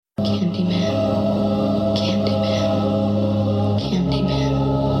Candyman, Candyman,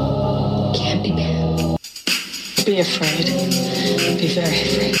 Candyman, Candyman. Be afraid. Be very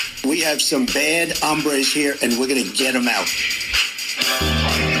afraid. We have some bad hombres here, and we're going to get them out.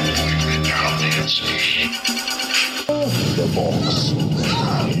 The box.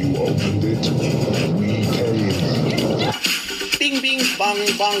 You opened it. We came. Bing, bing, bong,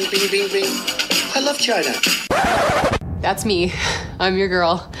 bong, bing, bing, bing. I love China. That's me. I'm your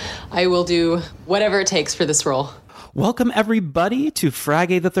girl. I will do whatever it takes for this role. Welcome, everybody, to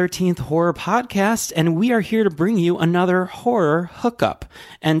FriGay the 13th Horror Podcast, and we are here to bring you another horror hookup.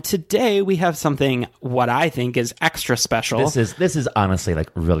 And today we have something what I think is extra special. This is honestly like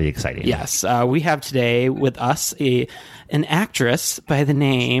really exciting. Yes, we have today with us an actress by the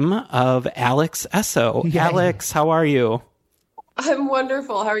name of Alex Essoe. Yay. Alex, how are you? I'm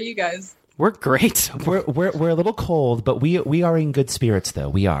wonderful. How are you guys? We're great. We're a little cold, but we are in good spirits, though.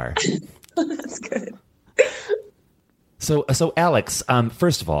 We are. That's good. So Alex,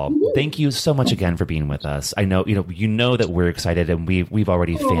 first of all, thank you so much again for being with us. I know you know that we're excited, and we've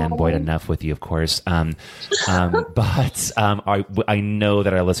already fanboyed enough with you, of course. But I know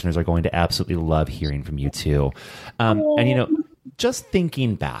that our listeners are going to absolutely love hearing from you too. And just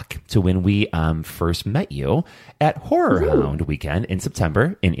thinking back to when we first met you at Horror Hound Weekend in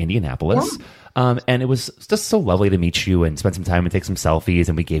September in Indianapolis. Yeah. And it was just so lovely to meet you and spend some time and take some selfies.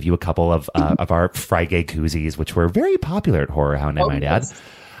 And we gave you a couple of our FriGay koozies, which were very popular at Horror Hound, I might add.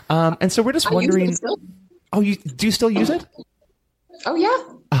 And so we're just wondering. Do you still use it? Oh, yeah.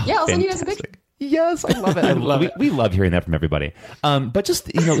 Yeah, I'll send you guys a picture. Yes, I love it. We love hearing that from everybody. But just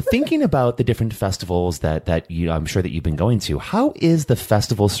thinking about the different festivals that I'm sure that you've been going to, how is the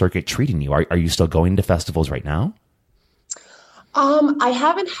festival circuit treating you? Are you still going to festivals right now? I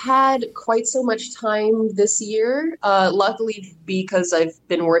haven't had quite so much time this year, luckily because I've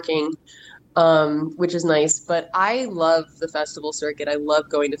been working, which is nice. But I love the festival circuit. I love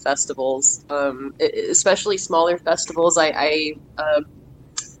going to festivals, especially smaller festivals. I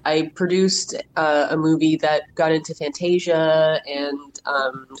produced a movie that got into Fantasia and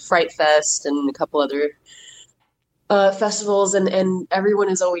Fright Fest and a couple other festivals, and everyone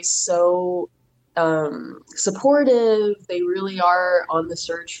is always so supportive. They really are on the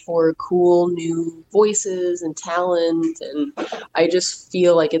search for cool new voices and talent, and I just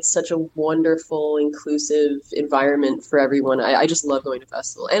feel like it's such a wonderful, inclusive environment for everyone. I just love going to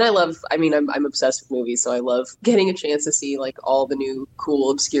festivals, and I'm obsessed with movies, so I love getting a chance to see like all the new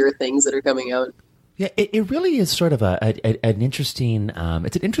cool obscure things that are coming out. Yeah, it really is sort of an interesting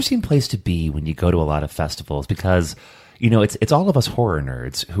it's an interesting place to be when you go to a lot of festivals, because it's all of us horror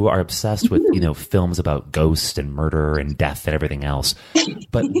nerds who are obsessed with, films about ghosts and murder and death and everything else.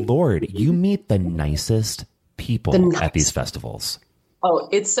 But Lord, you meet the nicest people at these festivals. Oh,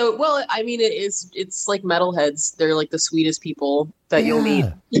 it's so, well, I mean, it's like metalheads. They're like the sweetest people that you'll meet.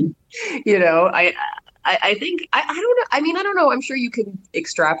 I think, I don't know. I mean, I don't know. I'm sure you can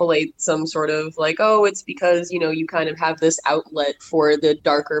extrapolate some sort of like, oh, it's because, you kind of have this outlet for the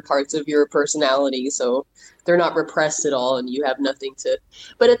darker parts of your personality. So they're not repressed at all and you have nothing to,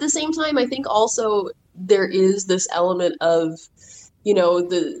 but at the same time, I think also there is this element of,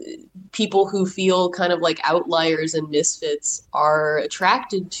 the people who feel kind of like outliers and misfits are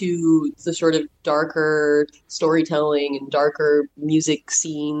attracted to the sort of darker storytelling and darker music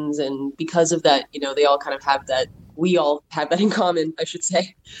scenes. And because of that, they all kind of have that, we all have that in common, I should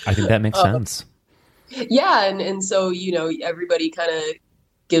say. I think that makes sense. Yeah. And so, everybody kind of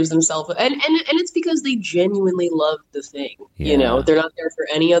gives themselves, and it's because they genuinely love the thing. Yeah. They're not there for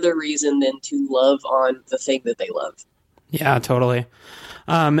any other reason than to love on the thing that they love. Yeah, totally.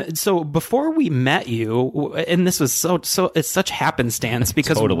 So before we met you, and this was so it's such happenstance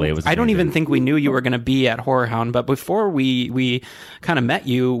because totally, it was I don't amazing. even think we knew you were going to be at Horror Hound, but before we kind of met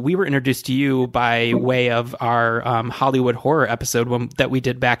you, we were introduced to you by way of our Hollywood horror episode that we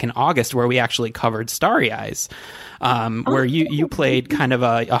did back in August, where we actually covered Starry Eyes, where you played kind of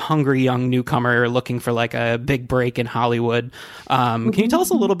a hungry young newcomer looking for like a big break in Hollywood. Can you tell us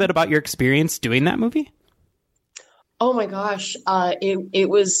a little bit about your experience doing that movie? Oh my gosh. It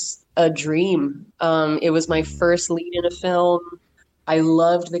was a dream. It was my first lead in a film. I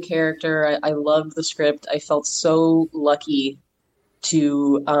loved the character. I loved the script. I felt so lucky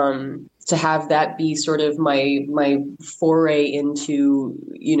to have that be sort of my foray into,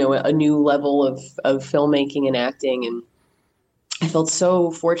 a new level of filmmaking and acting. And I felt so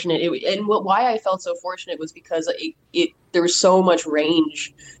fortunate. Why I felt so fortunate was because there was so much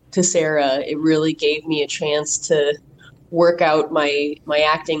range to Sarah. It really gave me a chance to work out my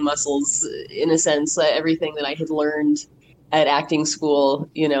acting muscles, in a sense, everything that I had learned at acting school,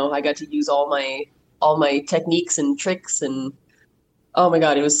 you know, I got to use all my techniques and tricks, and oh my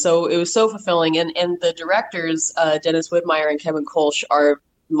God, it was so fulfilling. And the directors, Dennis Whitmire and Kevin Kolsch, are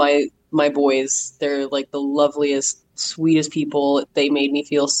my boys. They're like the loveliest, sweetest people. They made me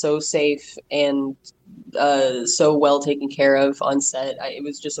feel so safe and so well taken care of on set. It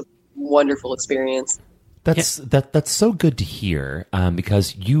was just a wonderful experience. That's so good to hear,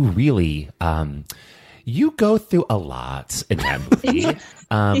 because you really you go through a lot in that movie.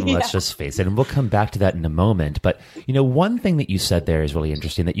 Let's just face it, and we'll come back to that in a moment. But you know, one thing that you said there is really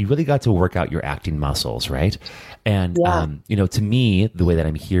interesting, that you really got to work out your acting muscles, right? And you know, to me, the way that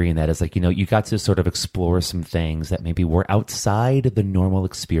I'm hearing that is like, you know, you got to sort of explore some things that maybe were outside the normal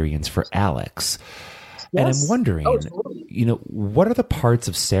experience for Alex. Yes. And I'm wondering, you know, what are the parts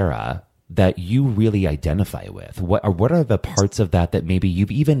of Sarah that you really identify with? What are the parts of that maybe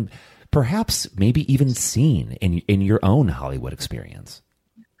you've even, perhaps maybe even seen in your own Hollywood experience?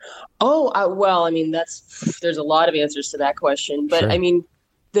 Well, I mean, there's a lot of answers to that question, but sure. I mean,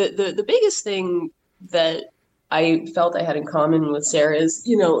 the biggest thing that I felt I had in common with Sarah is,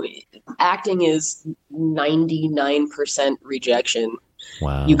 you know, acting is 99% rejection.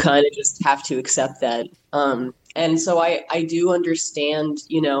 Wow. You kind of just have to accept that. And so I do understand,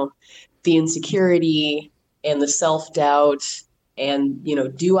 you know, the insecurity and the self-doubt and, you know,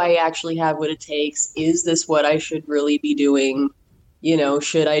 do I actually have what it takes? Is this what I should really be doing? You know,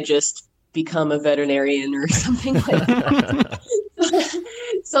 should I just become a veterinarian or something like that?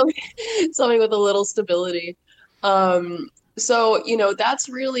 something with a little stability. So, you know, that's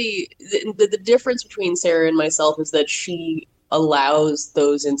really the difference between Sarah and myself, is that she allows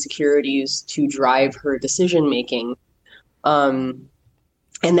those insecurities to drive her decision making. And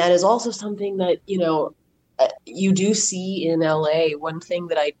that is also something that, you know, you do see in LA. One thing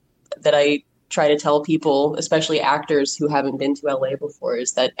that I try to tell people, especially actors who haven't been to LA before,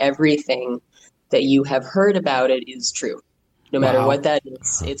 is that everything that you have heard about it is true. No matter what that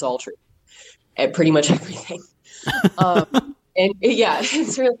is, it's all true. And pretty much everything. And yeah,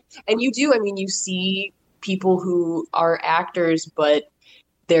 it's really, and you do, I mean, you see people who are actors, but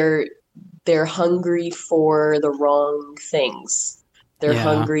they're hungry for the wrong things. They're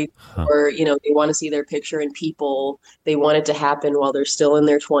hungry for, you know, they want to see their picture in People. They want it to happen while they're still in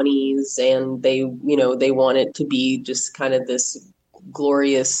their 20s, and they, you know, they want it to be just kind of this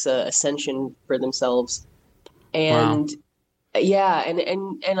glorious ascension for themselves. And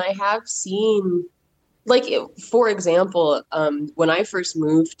and I have seen, like, for example, when I first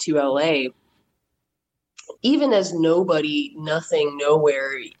moved to LA, even as nobody, nothing,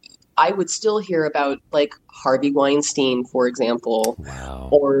 nowhere, I would still hear about, like, Harvey Weinstein, for example,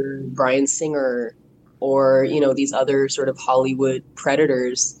 or Bryan Singer, or, you know, these other sort of Hollywood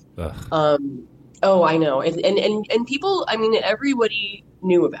predators. Oh, I know. And people, I mean, everybody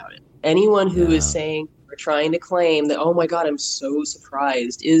knew about it. Anyone who is saying or trying to claim that, oh my God, I'm so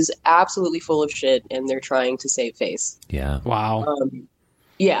surprised, is absolutely full of shit, and they're trying to save face. Yeah. Wow.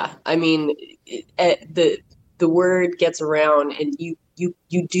 Yeah. I mean, the word gets around, and you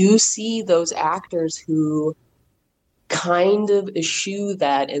do see those actors who kind of eschew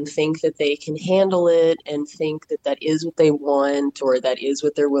that and think that they can handle it and think that that is what they want or that is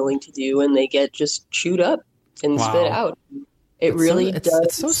what they're willing to do, and they get just chewed up and spit out. It really does.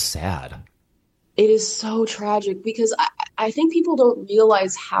 It's so sad. It is so tragic, because I think people don't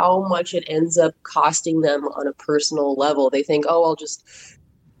realize how much it ends up costing them on a personal level. They think, oh, I'll just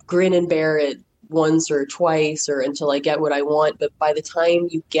grin and bear it once or twice or until I get what I want. But by the time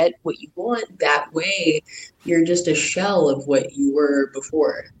you get what you want that way, you're just a shell of what you were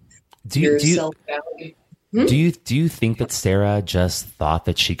before. Do you think that Sarah just thought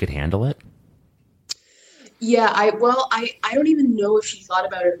that she could handle it? Yeah, I don't even know if she thought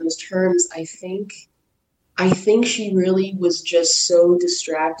about it in those terms. I think she really was just so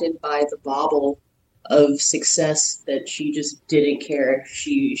distracted by the bauble of success that she just didn't care.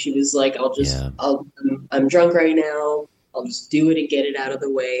 She was like, I'm drunk right now. I'll just do it and get it out of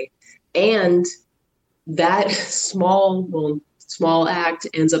the way. And that small act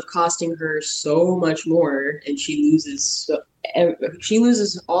ends up costing her so much more, and she loses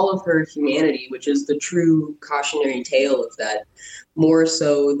all of her humanity, which is the true cautionary tale of that. More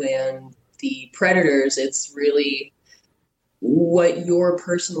so than the predators, it's really what your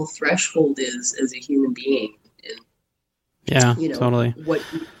personal threshold is as a human being, and totally what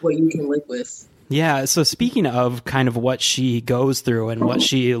you can live with. Yeah, so speaking of kind of what she goes through and what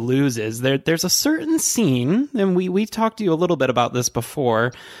she loses, there's a certain scene, and we talked to you a little bit about this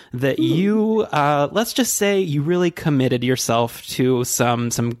before, that you, let's just say you really committed yourself to some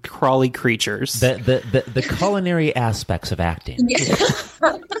crawly creatures. The culinary aspects of acting. Yeah.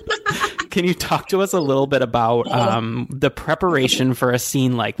 Can you talk to us a little bit about the preparation for a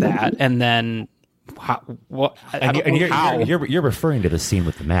scene like that, and then you're referring to the scene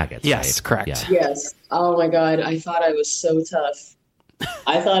with the maggots? Yes, right? correct. Yeah. Yes. Oh my God. I thought I was so tough.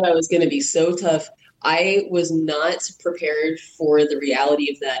 I thought I was going to be so tough. I was not prepared for the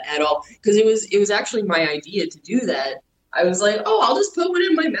reality of that at all, because it was actually my idea to do that. I was like, oh, I'll just put one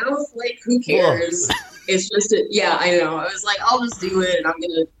in my mouth. Like, who cares? It's just yeah, I know. I was like, I'll just do it, and I'm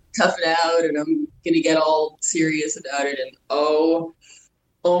going to tough it out, and I'm going to get all serious about it. And oh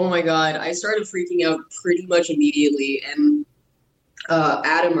my God, I started freaking out pretty much immediately. And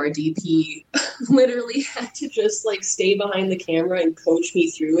Adam, our DP, literally had to just like stay behind the camera and coach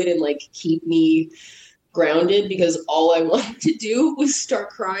me through it and like keep me grounded, because all I wanted to do was start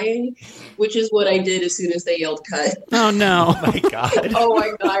crying, which is what I did as soon as they yelled cut. Oh no. Oh my God. Oh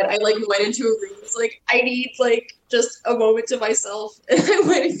my God. I like went into a room. It's like, I need like just a moment to myself. And I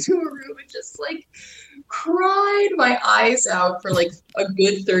went into a room and just like cried my eyes out for like a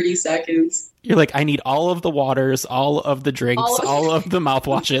good 30 seconds. You're like, I need all of the waters, all of the drinks, all of the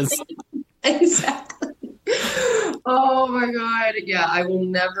mouthwashes. Exactly. Oh my God. Yeah, I will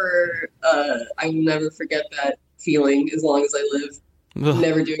never forget that feeling as long as I live. Ugh.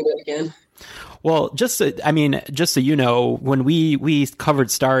 Never doing that again. Well, just so you know, when we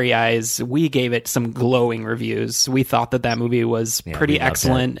covered Starry Eyes, we gave it some glowing reviews. We thought that movie was pretty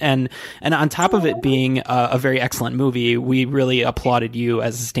excellent. And on top of it being a very excellent movie, we really applauded you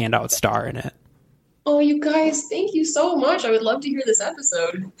as a standout star in it. Oh, you guys, thank you so much. I would love to hear this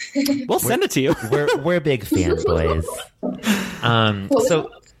episode. We'll send it to you. We're big fanboys.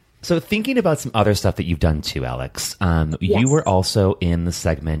 So thinking about some other stuff that you've done too, Alex, you were also in the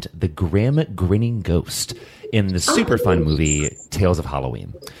segment The Grim Grinning Ghost in the super fun movie Tales of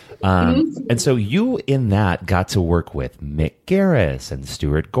Halloween. And so you in that got to work with Mick Garris and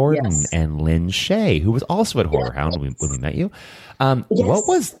Stuart Gordon and Lynn Shay, who was also at Horror Hound when we met you. What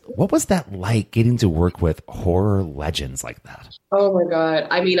was that like, getting to work with horror legends like that? Oh my God.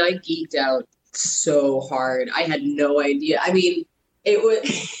 I mean, I geeked out so hard. I had no idea. I mean, it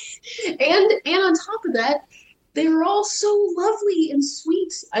was, and on top of that, they were all so lovely and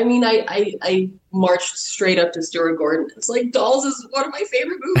sweet. I mean, I marched straight up to Stuart Gordon. It's like, Dolls is one of my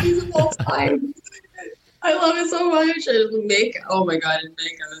favorite movies of all time. I love it so much. And Mick, oh my God, and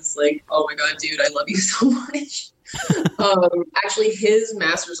Mick, I was like, oh my God, dude, I love you so much. Actually, his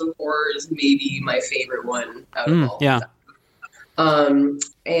Masters of Horror is maybe my favorite one out of all. Yeah. And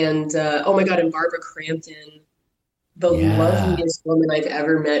oh my God, and Barbara Crampton, the loveliest woman I've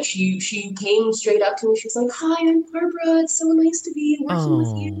ever met. She came straight up to me. She's like, "Hi, I'm Barbara. It's so nice to be working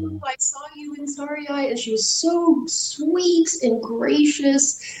with you. I saw you in Starry Eyes," and she was so sweet and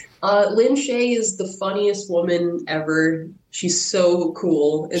gracious. Lynn Shay is the funniest woman ever. She's so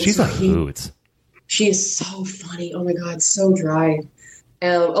cool. And she's a hoot. She is so funny. Oh my God, so dry.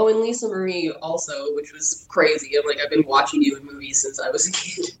 And Lisa Marie also, which was crazy. I've been watching you in movies since I was a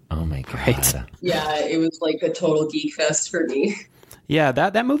kid. Oh my God. Yeah, it was like a total geek fest for me. Yeah,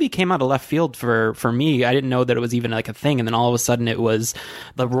 that movie came out of left field for me. I didn't know that it was even like a thing, and then all of a sudden it was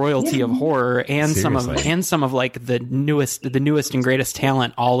the royalty of horror and Seriously. some of like the newest and greatest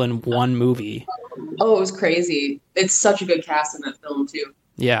talent all in one movie. Oh, it was crazy. It's such a good cast in that film too.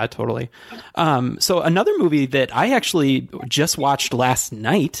 Yeah, totally. So another movie that I actually just watched last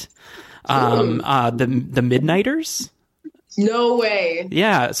night, the Midnighters. No way.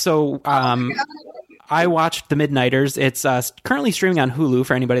 Yeah, so I watched The Midnighters. It's currently streaming on Hulu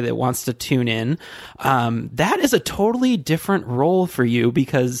for anybody that wants to tune in. That is a totally different role for you,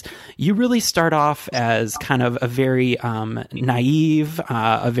 because you really start off as kind of a very naive,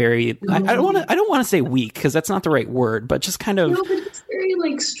 a very I don't want to say weak, because that's not the right word, but just kind of. No, but it's very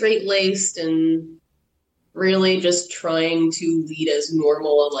like straight laced and really just trying to lead as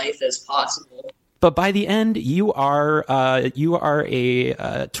normal a life as possible. But by the end, you are a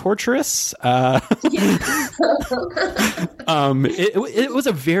torturous. It was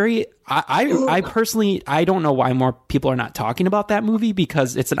a very. I personally, I don't know why more people are not talking about that movie,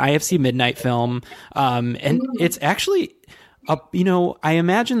 because it's an IFC Midnight film, and it's actually, I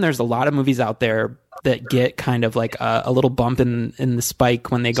imagine there's a lot of movies out there that get kind of like a little bump in the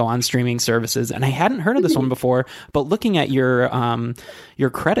spike when they go on streaming services. And I hadn't heard of this one before, but looking at your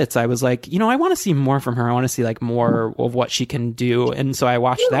credits, I was like, I want to see more from her. I want to see like more of what she can do. And so I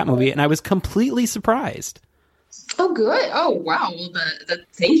watched that movie, and I was completely surprised. Oh, good. Oh, wow. Well,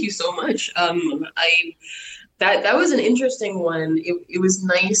 thank you so much. That was an interesting one. It was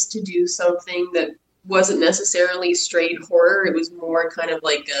nice to do something that wasn't necessarily straight horror. It was more kind of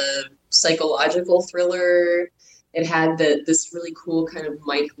like a psychological thriller. It had this really cool kind of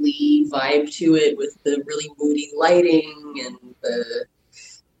Mike Lee vibe to it, with the really moody lighting and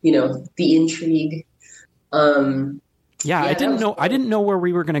the intrigue. Yeah, I didn't know where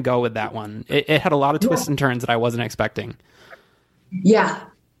we were going to go with that one. It had a lot of twists and turns that I wasn't expecting. Yeah,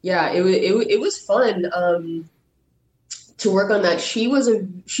 it was fun to work on that. She was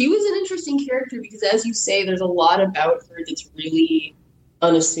an interesting character because, as you say, there's a lot about her that's really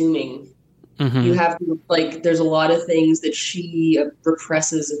unassuming. Mm-hmm. You have there's a lot of things that she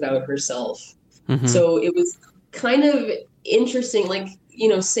represses about herself. Mm-hmm. So it was kind of interesting.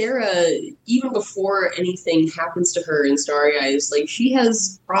 Sarah, even before anything happens to her in Starry Eyes, she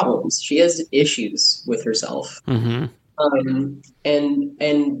has problems. She has issues with herself. Mm-hmm.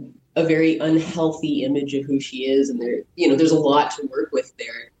 And a very unhealthy image of who she is. And there's a lot to work with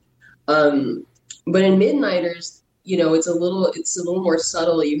there. But in Midnighters, it's a little more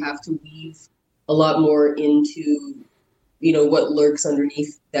subtle. You have to weave a lot more into, what lurks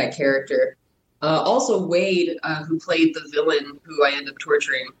underneath that character. Also, Wade, who played the villain who I ended up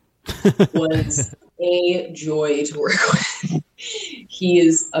torturing, was a joy to work with. He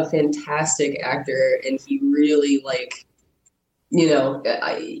is a fantastic actor, and he really,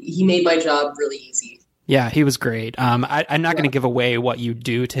 he made my job really easy. Yeah, he was great. I'm not going to give away what you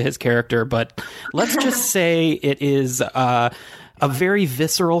do to his character, but let's just say it is a very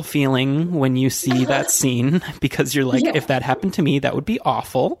visceral feeling when you see that scene, because you're like, if that happened to me, that would be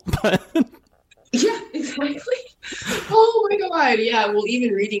awful. But yeah, exactly. Oh my god, yeah. Well,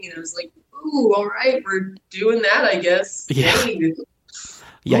 even reading it, I was like, ooh, all right, we're doing that, I guess. Yeah. Yikes.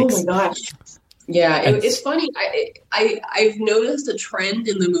 Oh my gosh. Yeah, it's funny. I've noticed a trend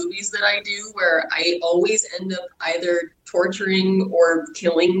in the movies that I do where I always end up either torturing or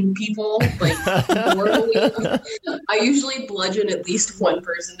killing people. Morally. I usually bludgeon at least one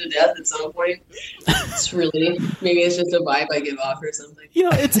person to death at some point. Maybe it's just a vibe I give off or something.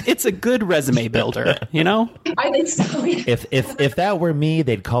 It's a good resume builder. I think so. Yeah. If that were me,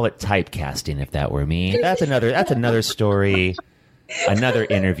 they'd call it typecasting. If that were me, that's another story. Another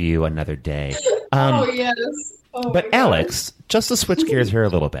interview, another day. Yes. But Alex, just to switch gears here a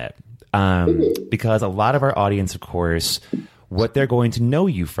little bit, because a lot of our audience, of course, what they're going to know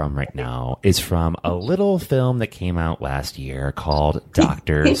you from right now is from a little film that came out last year called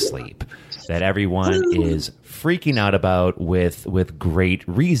Dr. Sleep, that everyone is freaking out about with great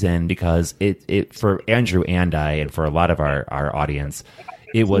reason, because it for Andrew and I, and for a lot of our audience,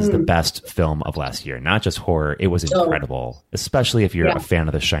 it was the best film of last year. Not just horror. It was incredible, especially if you're a fan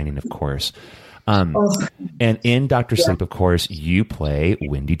of The Shining, of course. And in Dr. Sleep, of course, you play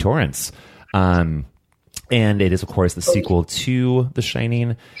Wendy Torrance. And it is, of course, the sequel to The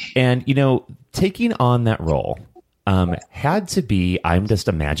Shining. And, taking on that role had to be, I'm just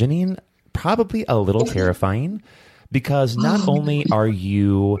imagining, probably a little terrifying, because not only are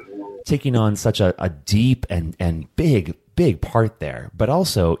you taking on such a deep and big part there, but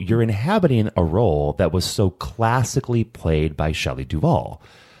also you're inhabiting a role that was so classically played by Shelley Duvall.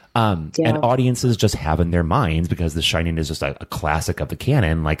 And audiences just have in their minds, because The Shining is just a classic of the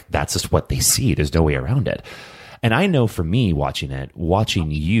canon, that's just what they see. There's no way around it. And I know for me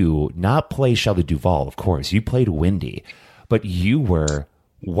watching you not play Shelley Duvall, of course, you played Wendy, but you were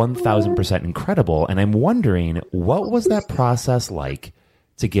 1000% incredible. And I'm wondering, what was that process like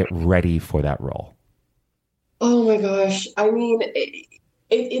to get ready for that role? Oh my gosh. I mean,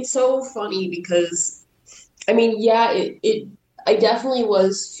 it's so funny because, I definitely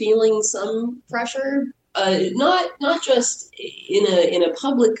was feeling some pressure, not just in a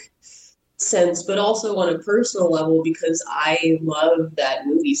public sense, but also on a personal level, because I love that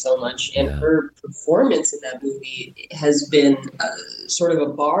movie so much, and her performance in that movie has been sort of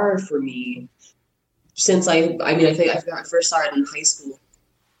a bar for me since I think I first saw it in high school.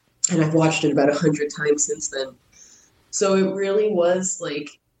 And I've watched it about 100 times since then. So it really was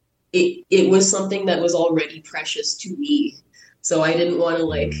it was something that was already precious to me. So I didn't want to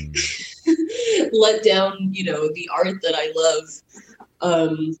let down, the art that I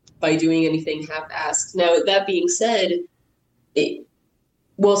love by doing anything half-assed. Now, that being said, I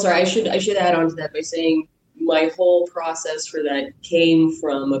should add on to that by saying my whole process for that came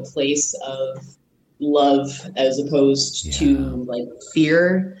from a place of love as opposed to like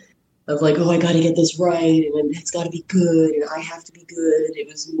fear of like, oh, I got to get this right and it's got to be good and I have to be good. It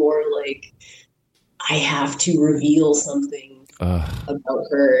was more like I have to reveal something about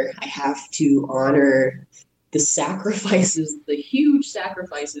her. I have to honor the sacrifices, the huge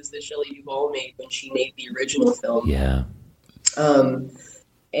sacrifices that Shelley Duvall made when she made the original film. Yeah.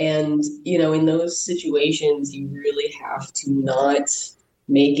 And, you know, in those situations, you really have to not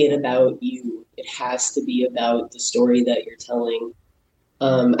make it about you. It has to be about the story that you're telling.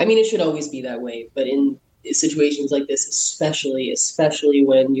 I mean, it should always be that way, but in situations like this, especially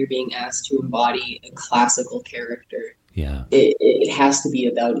when you're being asked to embody a classical character, it has to be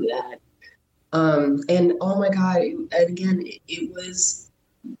about that. And oh my God, and again, it was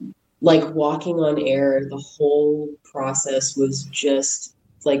like walking on air. The whole process was just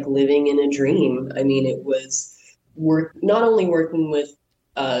like living in a dream. I mean, it was not only working with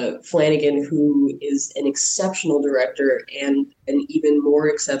Flanagan, who is an exceptional director and an even more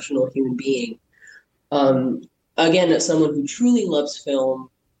exceptional human being. Again, as someone who truly loves film,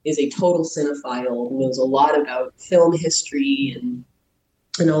 is a total cinephile, knows a lot about film history and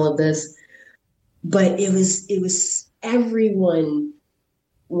all of this. But it was everyone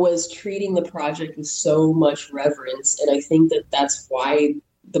was treating the project with so much reverence, and I think that's why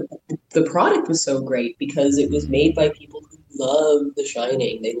the product was so great, because it was made by people who love The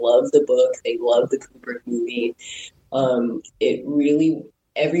Shining. They love the book. They love the Kubrick movie. It really,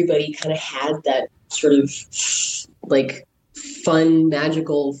 everybody kind of had that sort of like fun,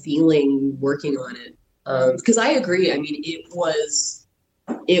 magical feeling working on it. Because I agree. I mean,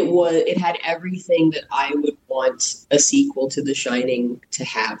 it had everything that I would want a sequel to The Shining to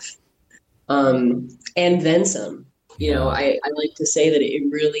have. And then some. You know, I like to say that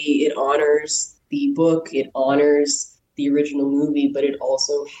it honors the book, it honors the original movie, but it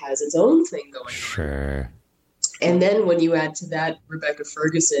also has its own thing going on. Sure. And then when you add to that Rebecca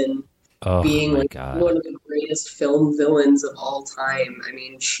Ferguson being like one of the greatest film villains of all time, I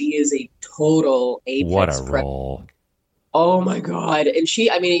mean, she is a total apex What a role. Oh my God. And she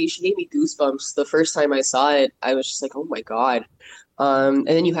gave me goosebumps the first time I saw it. I was just like, oh my God. And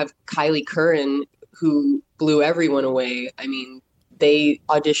then you have Kylie Curran, who blew everyone away. I mean, they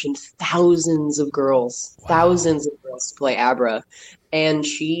auditioned thousands of girls to play Abra. And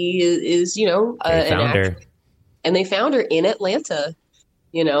she is, you know, an actress. And they found her in Atlanta,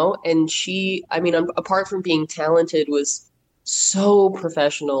 you know, and she, I mean, apart from being talented, was so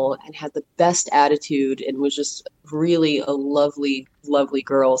professional and had the best attitude and was just really a lovely, lovely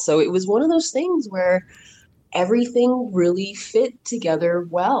girl. So it was one of those things where everything really fit together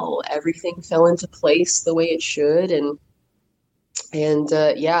well. Everything fell into place the way it should. And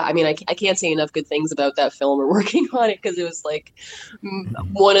yeah, I mean, I can't say enough good things about that film or working on it, because it was like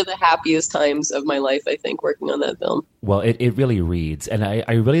one of the happiest times of my life, I think, working on that film. Well, it really reads, and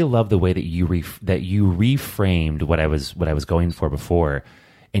I really love the way that you reframed what I was going for before,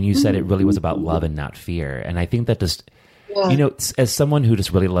 and you said it really was about love and not fear. And I think that just, you know, as someone who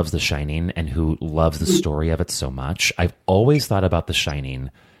just really loves The Shining and who loves the story of it so much, I've always thought about The Shining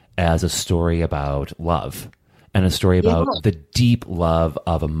as a story about love. And a story about the deep love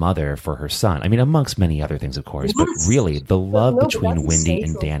of a mother for her son. I mean, amongst many other things, of course, but really the love between Wendy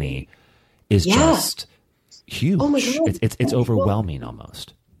and Danny is just huge. Oh my God. It's overwhelming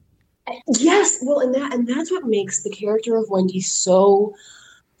almost. Yes. Well, and that's what makes the character of Wendy so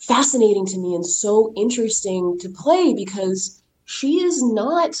fascinating to me and so interesting to play, because she is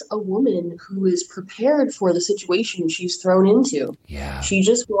not a woman who is prepared for the situation she's thrown into. Yeah. She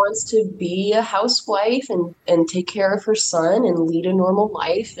just wants to be a housewife and take care of her son and lead a normal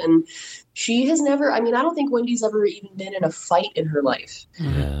life. And she has never, I mean, I don't think Wendy's ever even been in a fight in her life.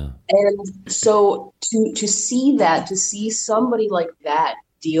 Yeah. And so to see that, to see somebody like that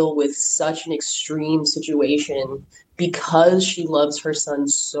deal with such an extreme situation because she loves her son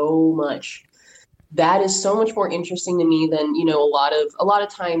so much, that is so much more interesting to me than, you know, a lot of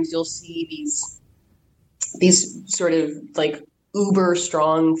times you'll see these sort of like uber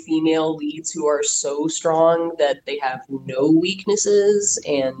strong female leads who are so strong that they have no weaknesses,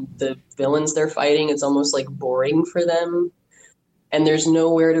 and the villains they're fighting, it's almost like boring for them. And there's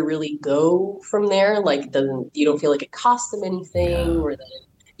nowhere to really go from there. Like, you don't feel like it costs them anything, or that,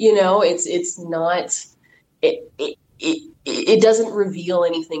 you know, it's not, it doesn't reveal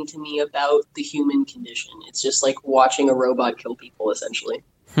anything to me about the human condition. It's just like watching a robot kill people, essentially.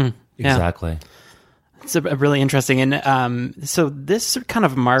 Exactly. It's really interesting. And so this kind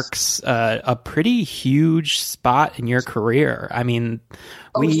of marks a pretty huge spot in your career. I mean,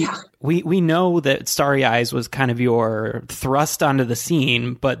 we know that Starry Eyes was kind of your thrust onto the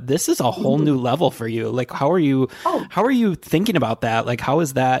scene, but this is a whole new level for you. Like, how are you thinking about that? Like, how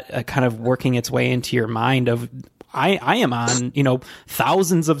is that kind of working its way into your mind of, I am on,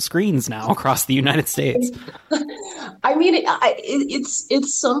 thousands of screens now across the United States. I mean,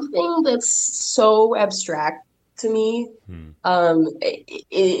 it's something that's so abstract to me.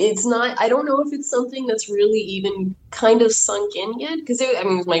 It's not. I don't know if it's something that's really even kind of sunk in yet. Because it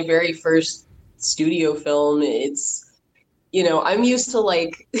was my very first studio film. It's I'm used to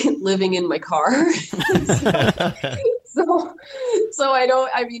like living in my car. So I don't.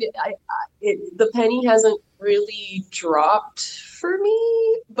 I mean, the penny hasn't really dropped for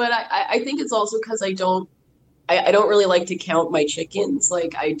me, but I think it's also because I don't really like to count my chickens.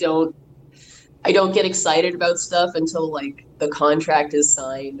 Like I don't get excited about stuff until like the contract is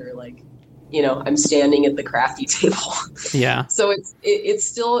signed or like I'm standing at the crafty table. Yeah. So it's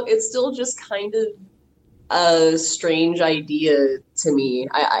still just kind of a strange idea to me.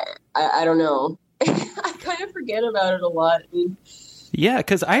 I don't know. I kind of forget about it a lot. I mean, yeah,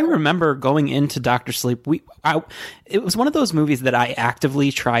 because I remember going into Dr. Sleep. It was one of those movies that I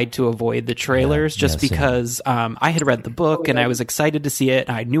actively tried to avoid the trailers because I had read the book and I was excited to see it.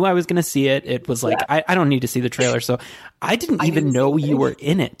 And I knew I was going to see it. It was like, I don't need to see the trailer. So I didn't even know you were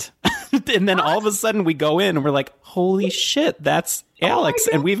in it. And then all of a sudden we go in and we're like, holy shit, that's Alex.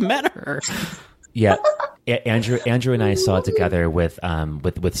 And we've met her. Yeah, Andrew and I saw it together with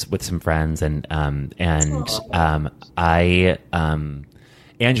some friends, and Andrew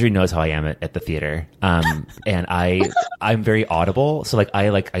knows how I am at the theater, and I'm very audible, so like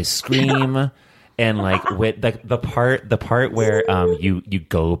I scream, and like with the part where you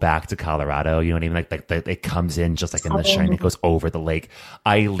go back to Colorado, you know what I mean, like it comes in just like in the shine, it goes over the lake.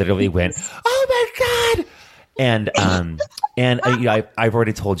 I literally went, oh my god. And I've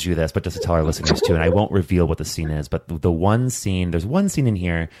already told you this, but just to tell our listeners too, and I won't reveal what the scene is, but there's one scene in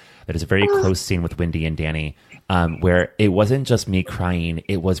here that is a very close scene with Wendy and Danny, where it wasn't just me crying,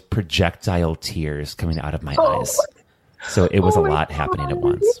 it was projectile tears coming out of my eyes. So it was a lot happening at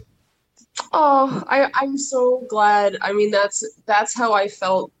once. Oh, I'm so glad. I mean, that's how I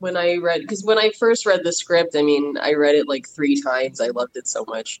felt when I read, because when I first read the script, I mean, I read it like 3 times. I loved it so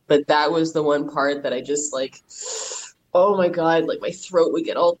much. But that was the one part that I just like, oh my God, like my throat would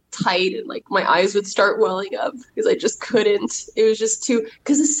get all tight and like my eyes would start welling up because I just couldn't. It was just too,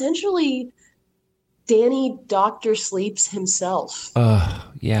 because essentially Danny Dr. Sleeps himself.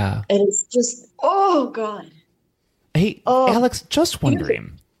 Yeah. And it's just, oh God. Hey, Alex, just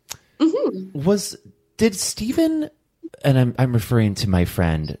wondering. Did Stephen, and I'm referring to my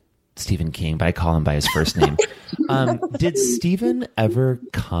friend Stephen King, but I call him by his first name. Did Stephen ever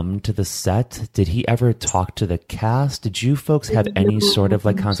come to the set? Did he ever talk to the cast? Did you folks have any sort of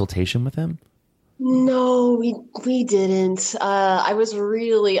like consultation with him? No, we didn't. I was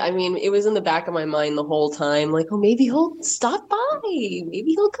really, I mean, it was in the back of my mind the whole time, like, oh, maybe he'll stop by,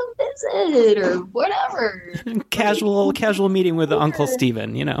 maybe he'll come visit or whatever. Casual meeting with Uncle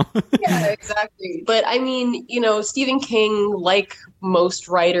Stephen, Yeah, exactly. But I mean, Stephen King, like most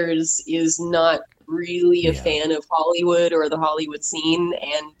writers, is not really a fan of Hollywood or the Hollywood scene.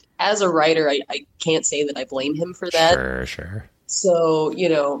 And as a writer, I can't say that I blame him for that. Sure. So,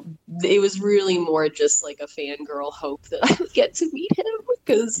 it was really more just like a fangirl hope that I would get to meet him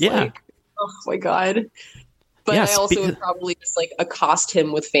because, like, oh my God. But I also would probably just like accost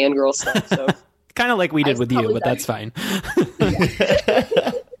him with fangirl stuff. So kind of like we did with you, but that's fine.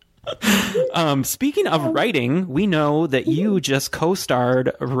 Speaking of writing, we know that you just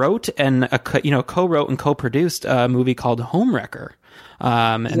wrote and co-wrote and co-produced a movie called Homewrecker.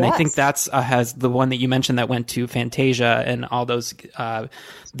 And I think that's has the one that you mentioned that went to Fantasia and all those.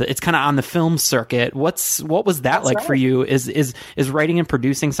 It's kind of on the film circuit. What was that like for you? Is writing and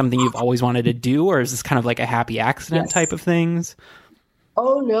producing something you've always wanted to do, or is this kind of like a happy accident type of things?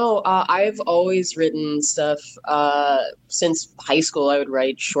 Oh no, I've always written stuff since high school. I would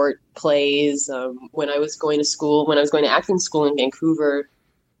write short plays. When I was going to acting school in Vancouver,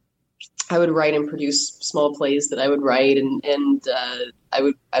 I would write and produce small plays that I would write, and I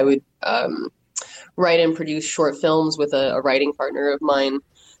would write and produce short films with a writing partner of mine.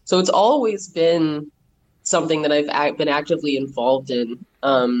 So it's always been something that I've been actively involved in,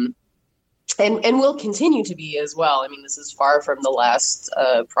 and will continue to be as well. I mean, this is far from the last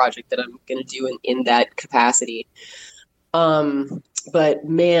project that I'm going to do in that capacity. But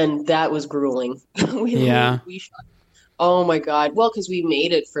man, that was grueling. We shot, oh my God. Well, because we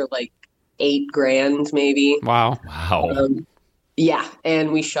made it for like $8,000 maybe. Wow. Yeah,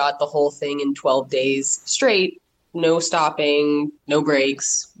 and we shot the whole thing in 12 days straight. No stopping, no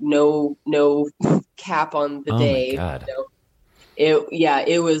breaks, no cap on the day. My God.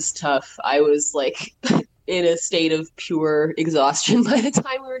 It was tough. I was like in a state of pure exhaustion by the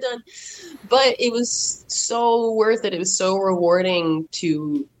time we were done. But it was so worth it. It was so rewarding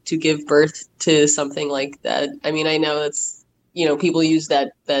to give birth to something like that. I mean, I know that's, people use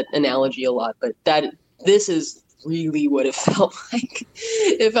that analogy a lot, but this is really what it felt like.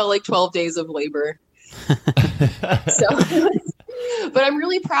 It felt like 12 days of labor. So, but I'm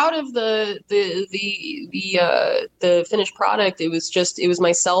really proud of the finished product. It was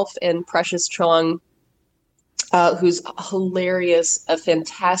myself and Precious Chong, who's hilarious, a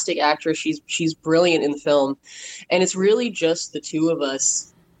fantastic actress. She's brilliant in the film, and it's really just the two of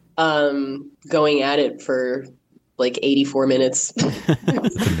us going at it for like 84 minutes.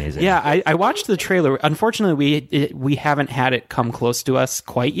 That's amazing. Yeah, I watched the trailer. Unfortunately, we haven't had it come close to us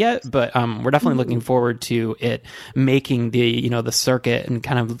quite yet, but we're definitely looking forward to it making the circuit and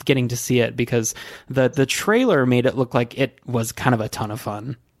kind of getting to see it, because the trailer made it look like it was kind of a ton of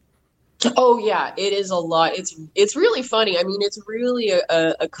fun. Oh yeah, it is a lot. It's really funny. I mean, it's really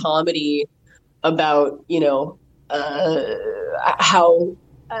a comedy about how.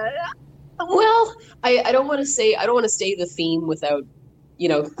 Well, I don't want to say the theme without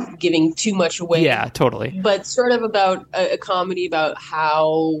giving too much away. Yeah, totally. But sort of about a comedy about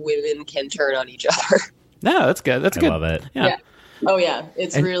how women can turn on each other. No, that's good. That's good. I love it. Yeah. Oh yeah,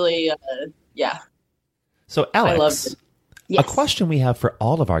 it's really yeah. So I loved Alex, it. Yes. a question we have for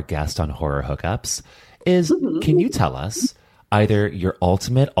all of our guests on Horror Hookups is, can you tell us either your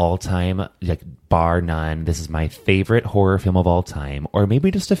ultimate all-time, like bar none, this is my favorite horror film of all time, or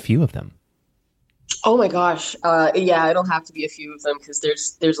maybe just a few of them? Oh my gosh. Yeah, it'll have to be a few of them because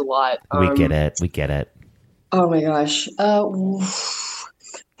there's a lot. We get it. Oh my gosh.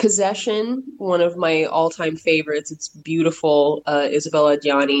 Possession, one of my all-time favorites. It's beautiful. Isabella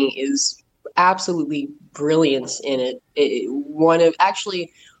Adjani is absolutely brilliant in it. One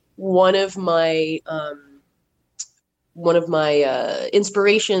of my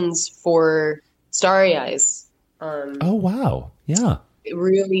inspirations for Starry Eyes. Oh wow. Yeah.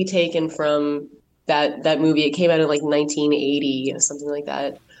 Really taken from that movie. It came out in like 1980 or something like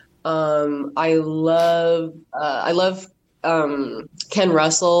that. I love Ken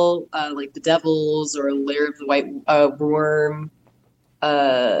Russell, like The Devils or Lair of the White Worm.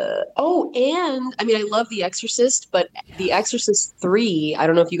 And I mean, I love The Exorcist, but The Exorcist 3, I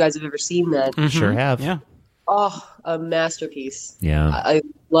don't know if you guys have ever seen that. Mm-hmm. Sure have. Yeah. Oh, a masterpiece. Yeah. I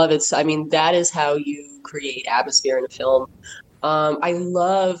love it. I mean, that is how you create atmosphere in a film. I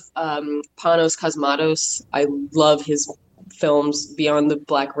love Panos Cosmatos. I love his films. Beyond the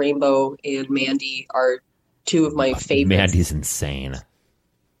Black Rainbow and Mandy are two of my favorites. Mandy's insane.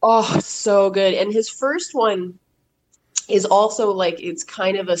 Oh, so good. And his first one is also like, it's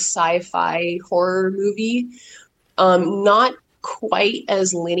kind of a sci-fi horror movie. Not quite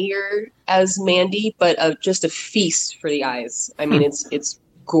as linear as Mandy, but just a feast for the eyes. I mean, it's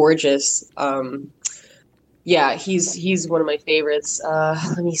gorgeous. Yeah, he's one of my favorites.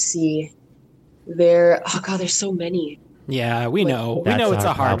 Let me see. There's so many. Yeah, we know. We know it's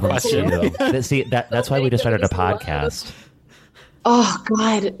a hard question. See, that's why we just started a podcast. Oh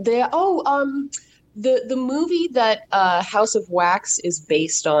God. The movie that House of Wax is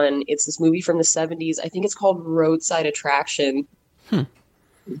based on, it's this movie from the 70s. I think it's called Roadside Attraction.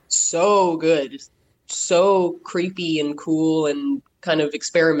 So good. So creepy and cool and kind of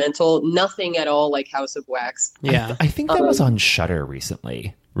experimental. Nothing at all like House of Wax. Yeah. I think that was on Shudder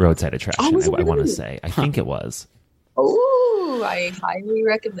recently. Roadside Attraction, I want to say. I think it was. Oh, I highly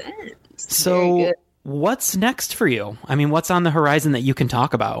recommend. So what's next for you? I mean, what's on the horizon that you can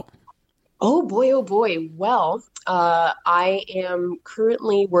talk about? Oh boy. Well, I am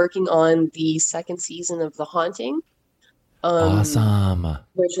currently working on the second season of The Haunting. Awesome.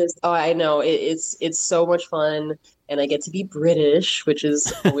 Which is, I know, it's so much fun, and I get to be British, which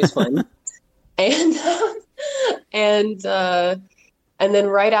is always fun. And then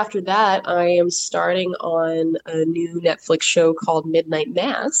right after that, I am starting on a new Netflix show called Midnight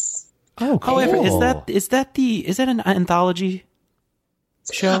Mass. Oh, cool. Is that an anthology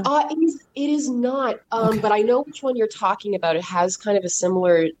show? It is not. But I know which one you're talking about. It has kind of a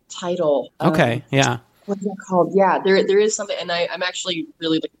similar title. Okay, yeah. What's that called? Yeah, there is something, and I'm actually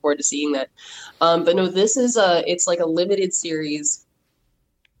really looking forward to seeing that. But no, this is it's like a limited series,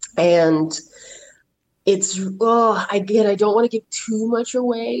 and it's I don't want to give too much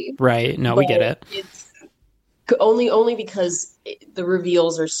away. Right. No, we get it. Only because the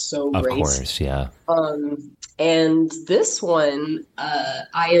reveals are so Of great. course, yeah. And this one,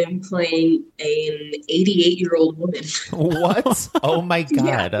 I am playing an 88-year-old woman. What? Oh my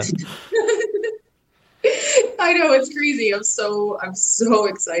God. I know, it's crazy. I'm so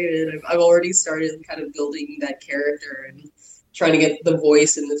excited. I've already started kind of building that character and trying to get the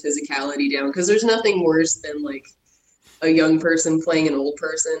voice and the physicality down, because there's nothing worse than like a young person playing an old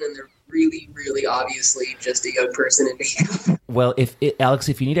person, and they're really, really obviously just a young person in makeup. Well, Alex,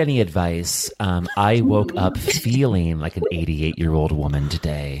 if you need any advice, I woke up feeling like an 88-year-old woman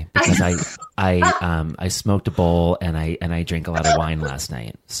today because I smoked a bowl and I drank a lot of wine last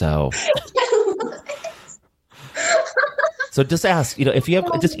night. So just ask, if you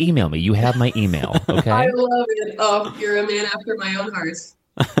have, just email me. You have my email, okay? I love it. Oh, you're a man after my own heart.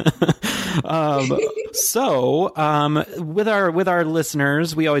 With our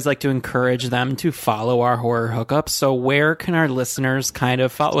listeners, we always like to encourage them to follow our horror hookup. So where can our listeners kind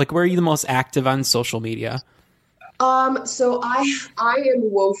of follow? Like, where are you the most active on social media? So I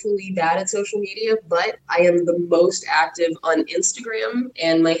am woefully bad at social media, but I am the most active on Instagram,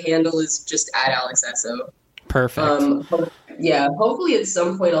 and my handle is just @Alex Essoe. Perfect. Yeah, hopefully at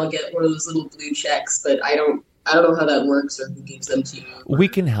some point I'll get one of those little blue checks, but I don't know how that works or who gives them to you. We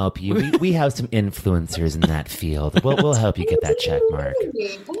can help you. We have some influencers in that field. We'll help you get that check mark.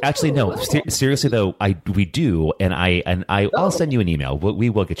 Actually, no. Seriously though, we do, and I'll send you an email. We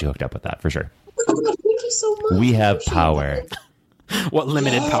will get you hooked up with that for sure. Thank you so much. We have power. What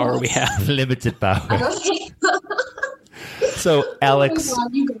limited power we have? Limited power. So, Alex, Oh my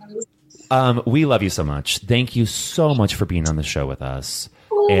God, you guys. we love you so much. Thank you so much for being on the show with us.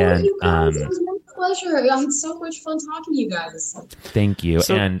 And you guys, it was my pleasure. I had so much fun talking to you guys. Thank you.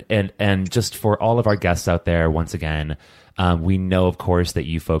 So, and just for all of our guests out there, once again, we know, of course, that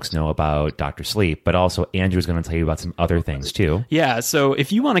you folks know about Dr. Sleep, but also Andrew's going to tell you about some other things too. Yeah, so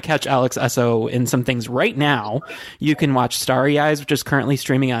if you want to catch Alex Essoe in some things right now, you can watch Starry Eyes, which is currently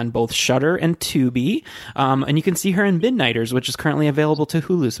streaming on both Shudder and Tubi, and you can see her in Midnighters, which is currently available to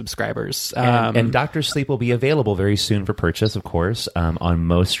Hulu subscribers. And Dr. Sleep will be available very soon for purchase, of course, on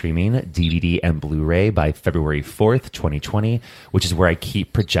most streaming, DVD and Blu-ray by February 4th, 2020, which is where I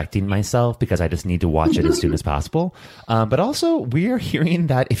keep projecting myself because I just need to watch it as soon as possible. But also, we are hearing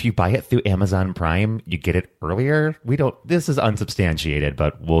that if you buy it through Amazon Prime, you get it earlier. This is unsubstantiated,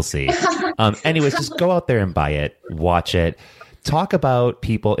 but we'll see. Anyways, just go out there and buy it, watch it, talk about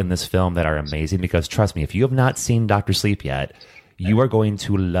people in this film that are amazing, because trust me, if you have not seen Dr. Sleep yet, you are going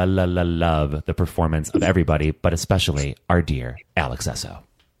to love the performance of everybody, but especially our dear Alex Essoe.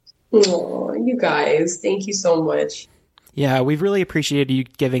 Oh, you guys, thank you so much. Yeah, we've really appreciated you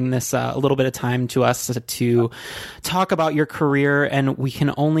giving this a little bit of time to us to talk about your career, and we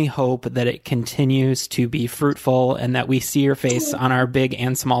can only hope that it continues to be fruitful and that we see your face on our big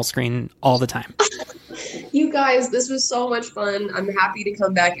and small screen all the time. You guys, this was so much fun. I'm happy to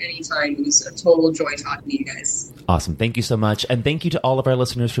come back anytime. It was a total joy talking to you guys. Awesome. Thank you so much. And thank you to all of our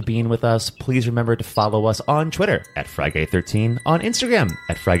listeners for being with us. Please remember to follow us on Twitter @FriGay13, on Instagram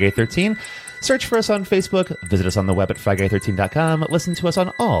 @FriGay13. Search for us on Facebook, visit us on the web at FriGay13.com, listen to us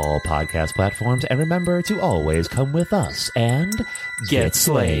on all podcast platforms, and remember to always come with us and get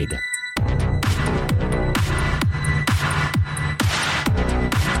slayed.